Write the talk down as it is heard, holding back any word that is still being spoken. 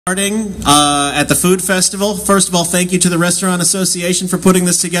starting at the food festival. First of all, thank you to the Restaurant Association for putting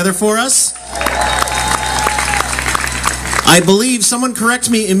this together for us. I believe, someone correct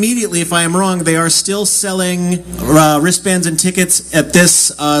me immediately if I am wrong, they are still selling wristbands and tickets at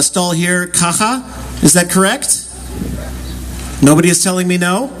this stall here, Caja. Is that correct? Nobody is telling me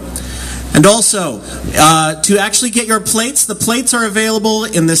no? And also, to actually get your plates, the plates are available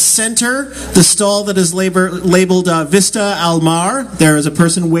in the center, the stall that is labeled Vista Al Mar. There is a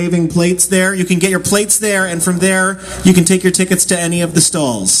person waving plates there. You can get your plates there, and from there, you can take your tickets to any of the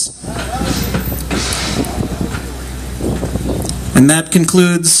stalls. And that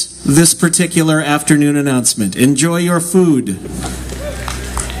concludes this particular afternoon announcement. Enjoy your food.